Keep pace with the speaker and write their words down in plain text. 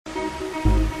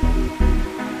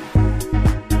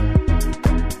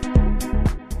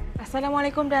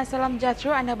Assalamualaikum dan salam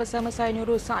sejahtera. Anda bersama saya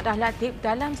Nurul Saadah Latif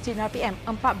dalam SINAR PM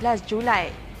 14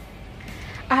 Julai.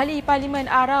 Ahli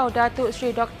Parlimen Arau Datuk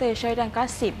Seri Dr. Syahidan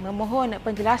Kasim memohon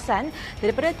penjelasan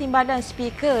daripada Timbalan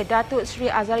Speaker Datuk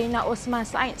Seri Azarina Osman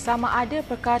Said sama ada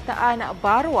perkataan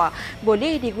barua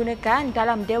boleh digunakan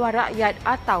dalam Dewan Rakyat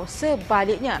atau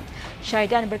sebaliknya.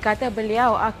 Syahidan berkata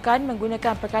beliau akan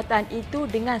menggunakan perkataan itu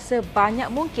dengan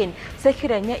sebanyak mungkin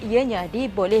sekiranya ianya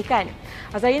dibolehkan.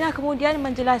 Azarina kemudian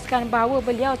menjelaskan bahawa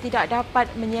beliau tidak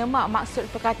dapat menyemak maksud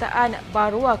perkataan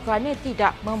barua kerana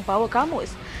tidak membawa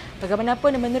kamus.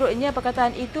 Bagaimanapun menurutnya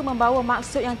perkataan itu membawa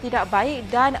maksud yang tidak baik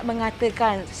dan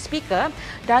mengatakan Speaker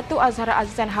Datuk Azhara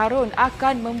Azizan Harun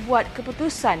akan membuat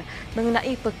keputusan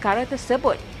mengenai perkara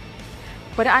tersebut.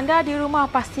 Kepada anda di rumah,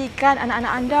 pastikan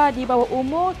anak-anak anda di bawah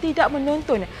umur tidak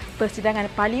menonton persidangan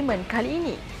Parlimen kali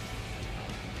ini.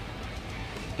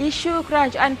 Isu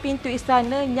kerajaan pintu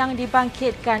istana yang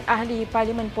dibangkitkan Ahli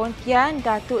Parlimen Pontian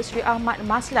Datuk Seri Ahmad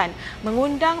Maslan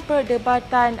mengundang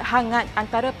perdebatan hangat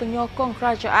antara penyokong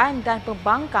kerajaan dan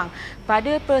pembangkang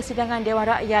pada persidangan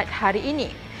Dewan Rakyat hari ini.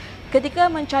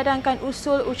 Ketika mencadangkan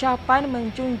usul ucapan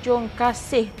menjunjung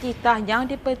kasih titah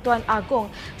Yang di-Pertuan Agong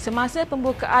semasa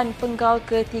pembukaan penggaul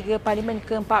ketiga Parlimen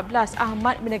ke-14,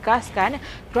 Ahmad menegaskan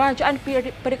Kerajaan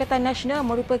Perikatan Nasional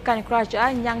merupakan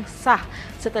kerajaan yang sah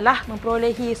setelah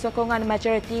memperolehi sokongan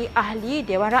majoriti ahli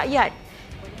Dewan Rakyat.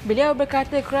 Beliau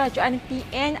berkata kerajaan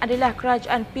PN adalah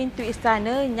kerajaan pintu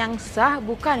istana yang sah,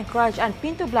 bukan kerajaan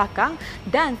pintu belakang,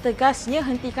 dan tegasnya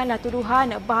hentikanlah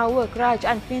tuduhan bahawa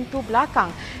kerajaan pintu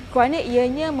belakang kerana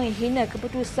ianya menghina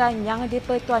keputusan Yang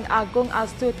di-Pertuan Agong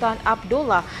Al-Sultan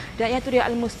Abdullah dan Yang Turi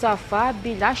Al-Mustafa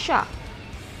bila Shah.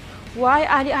 Wahai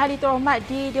ahli-ahli terhormat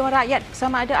di Dewan Rakyat,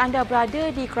 sama ada anda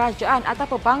berada di kerajaan atau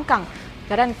pembangkang,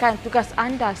 jalankan tugas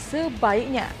anda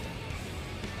sebaiknya.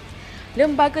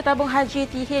 Lembaga Tabung Haji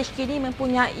TH kini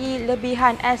mempunyai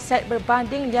lebihan aset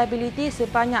berbanding liability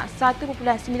sebanyak 1.9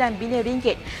 bilion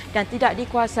ringgit dan tidak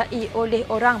dikuasai oleh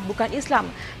orang bukan Islam,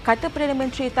 kata Perdana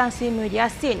Menteri Tan Sri Muhyiddin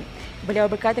Yassin. Beliau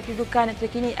berkata kedudukan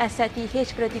terkini aset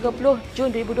TH pada 30 Jun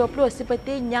 2020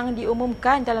 seperti yang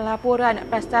diumumkan dalam laporan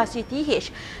prestasi TH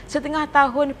setengah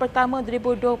tahun pertama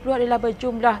 2020 adalah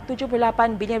berjumlah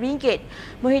 78 bilion ringgit.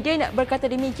 Muhyiddin berkata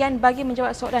demikian bagi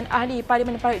menjawab soalan Ahli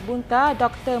Parlimen Parit Bunta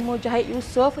Dr. Mujahid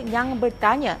Yusof yang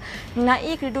bertanya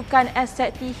mengenai kedudukan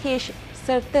aset TH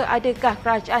serta adakah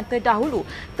kerajaan terdahulu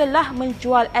telah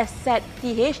menjual aset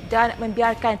TH dan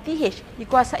membiarkan TH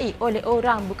dikuasai oleh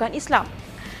orang bukan Islam.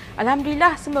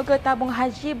 Alhamdulillah, semoga tabung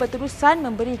haji berterusan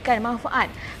memberikan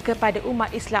manfaat kepada umat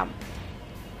Islam.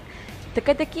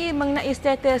 Teka-teki mengenai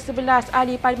status 11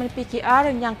 ahli Parlimen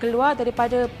PKR yang keluar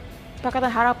daripada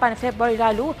Pakatan Harapan Februari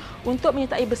lalu untuk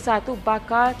menyertai Bersatu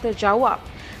bakal terjawab.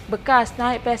 Bekas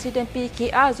Naib Presiden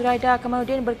PKR Zuraida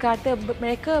Kamaluddin berkata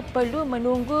mereka perlu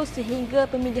menunggu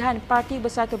sehingga pemilihan parti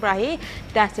Bersatu berakhir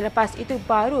dan selepas itu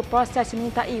baru proses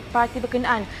menyertai parti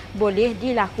berkenaan boleh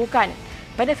dilakukan.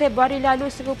 Pada Februari lalu,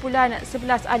 sekumpulan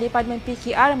 11 ahli Parlimen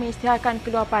PKR mengisytiharkan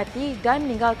keluar parti dan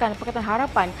meninggalkan Pakatan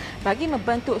Harapan bagi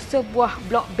membentuk sebuah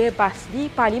blok bebas di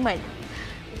Parlimen.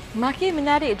 Makin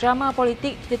menarik drama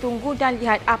politik, kita tunggu dan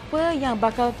lihat apa yang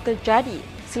bakal terjadi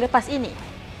selepas ini.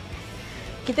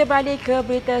 Kita beralih ke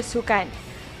berita sukan.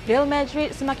 Real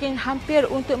Madrid semakin hampir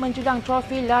untuk menjulang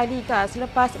trofi La Liga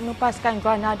selepas menupaskan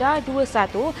Granada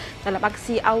 2-1 dalam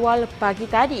aksi awal pagi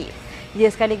tadi. Dia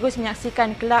sekaligus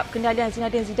menyaksikan kelab kendalian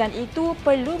Zinedine Zidane itu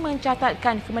perlu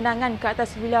mencatatkan kemenangan ke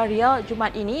atas Villarreal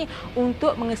Jumaat ini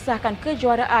untuk mengesahkan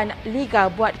kejuaraan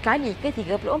Liga buat kali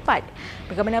ke-34.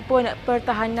 Bagaimanapun,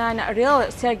 pertahanan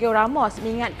Real Sergio Ramos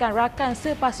mengingatkan rakan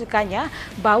sepasukannya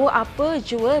bahawa apa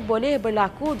jua boleh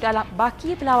berlaku dalam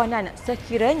baki perlawanan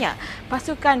sekiranya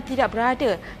pasukan tidak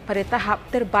berada pada tahap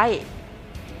terbaik.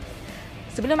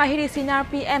 Sebelum akhiri SINAR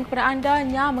PM kepada anda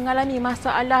yang mengalami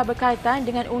masalah berkaitan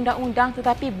dengan undang-undang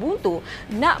tetapi buntu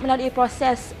nak melalui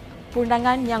proses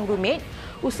perundangan yang rumit,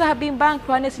 usaha bimbang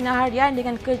kerana sinar harian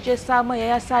dengan kerjasama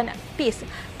Yayasan Peace,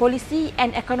 Policy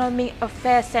and Economic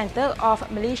Affairs Centre of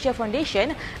Malaysia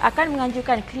Foundation akan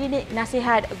menganjurkan klinik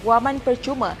nasihat guaman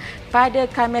percuma pada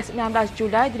Khamis 16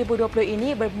 Julai 2020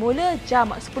 ini bermula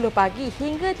jam 10 pagi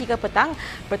hingga 3 petang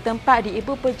bertempat di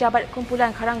Ibu Pejabat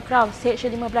Kumpulan Karang Krau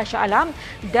Seksyen 15 Shah Alam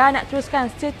dan teruskan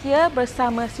setia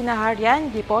bersama sinar harian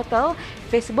di portal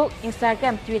Facebook,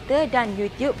 Instagram, Twitter dan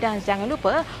YouTube dan jangan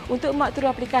lupa untuk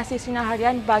turun aplikasi sinar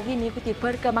harian bagi mengikuti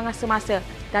perkembangan semasa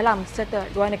dalam serta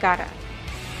luar negara.